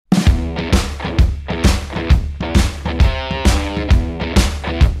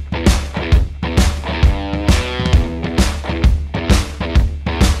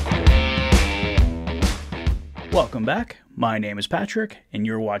welcome back. My name is Patrick, and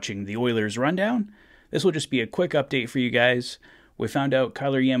you're watching the Oilers Rundown. This will just be a quick update for you guys. We found out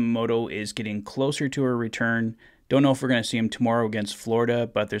Kyler Yamamoto is getting closer to a return. Don't know if we're going to see him tomorrow against Florida,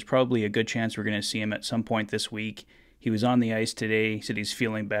 but there's probably a good chance we're going to see him at some point this week. He was on the ice today, said he's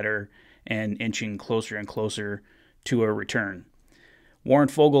feeling better, and inching closer and closer to a return. Warren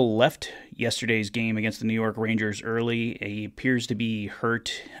Foegele left yesterday's game against the New York Rangers early. He appears to be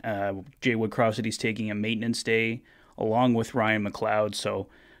hurt. Jay Woodcroft said he's taking a maintenance day along with Ryan McLeod. So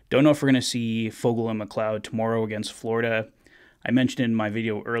don't know if we're going to see Foegele and McLeod tomorrow against Florida. I mentioned in my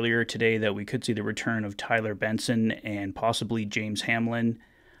video earlier today that we could see the return of Tyler Benson and possibly James Hamlin.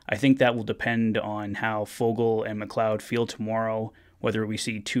 I think that will depend on how Foegele and McLeod feel tomorrow, whether we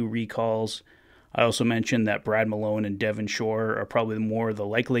see 2 recalls. I also mentioned that Brad Malone and Devin Shore are probably more of the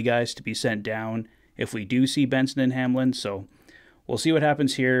likely guys to be sent down if we do see Benson and Hamlin. So we'll see what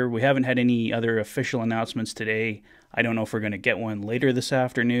happens here. We haven't had any other official announcements today. I don't know if we're going to get one later this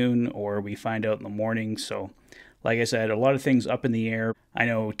afternoon or we find out in the morning. So like I said, a lot of things up in the air. I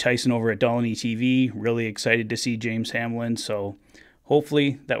know Tyson over at Dolany TV, really excited to see James Hamlin. So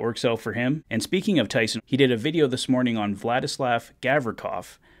hopefully that works out for him. And speaking of Tyson, he did a video this morning on Vladislav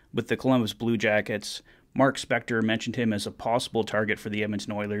Gavrikov with the Columbus Blue Jackets. Mark Spector mentioned him as a possible target for the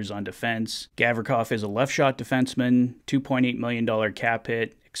Edmonton Oilers on defense. Gavrikov is a left-shot defenseman, $2.8 million cap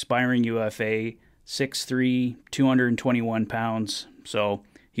hit, expiring UFA, 6'3", 221 pounds. So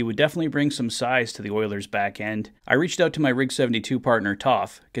he would definitely bring some size to the Oilers' back end. I reached out to my Rig 72 partner,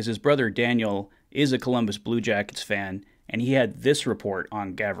 Toff, because his brother Daniel is a Columbus Blue Jackets fan, and he had this report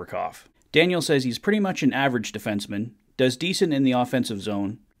on Gavrikov. Daniel says he's pretty much an average defenseman, does decent in the offensive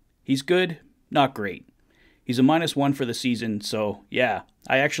zone. He's good, not great. He's a -1 for the season, so yeah,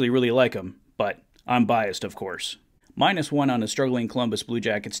 I actually really like him, but I'm biased, of course. -1 on a struggling Columbus Blue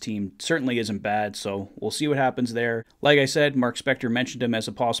Jackets team certainly isn't bad, so we'll see what happens there. Like I said, Mark Spector mentioned him as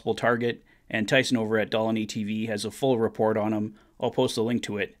a possible target, and Tyson over at Dolany TV has a full report on him. I'll post a link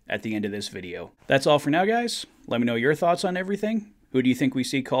to it at the end of this video. That's all for now, guys. Let me know your thoughts on everything. Who do you think we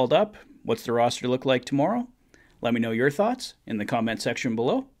see called up? What's the roster look like tomorrow? Let me know your thoughts in the comment section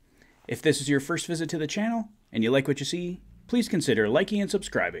below. If this is your first visit to the channel and you like what you see, please consider liking and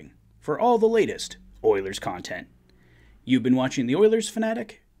subscribing for all the latest Oilers content. You've been watching the Oilers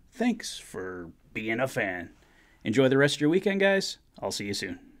Fanatic. Thanks for being a fan. Enjoy the rest of your weekend, guys. I'll see you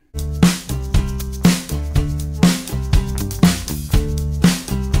soon.